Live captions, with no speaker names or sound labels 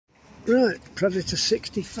Right, Predator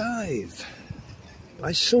 65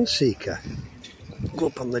 by Sunseeker. Go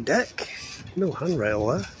up on the deck. No handrail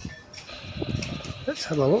there. Let's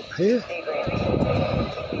have a look here.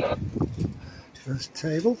 There's a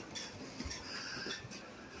table.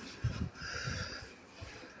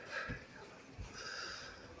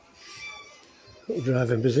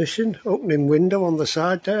 Driving position. Opening window on the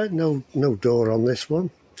side there. No door on this one.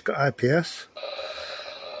 It's got IPS.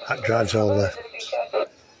 That drives all the...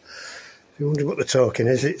 If you wonder what the talking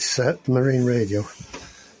is, it's marine radio.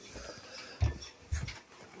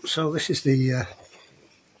 So this is the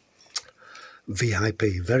VIP,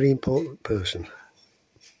 very important person.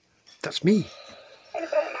 That's me.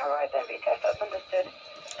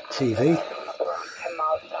 TV.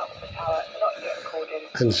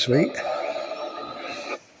 And suite.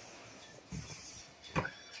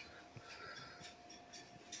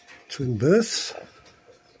 Twin berths.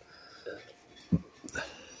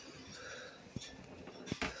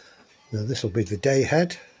 Now this will be the day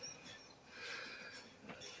head.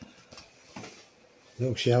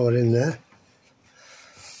 No shower in there.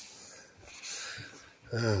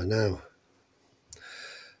 Now.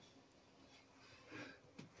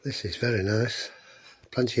 This is very nice.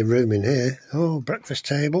 Plenty of room in here. Oh, breakfast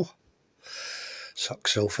table. Sock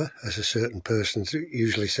sofa, as a certain person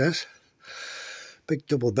usually says. Big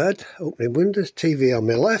double bed, opening windows, TV on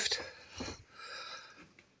my left.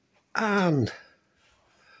 And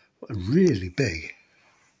a really big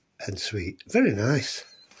ensuite. Very nice.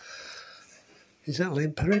 Is that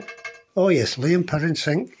Liam Perrin? Oh yes, Liam Perrin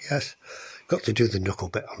sink, yes. Got to do the knuckle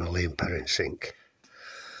bit on a Liam Perrin sink.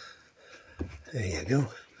 There you go.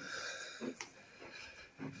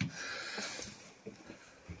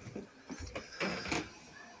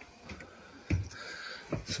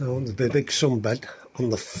 So there'll be a big sunbed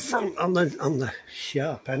on the front, on the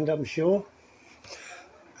sharp end, I'm sure.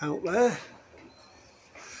 Out there.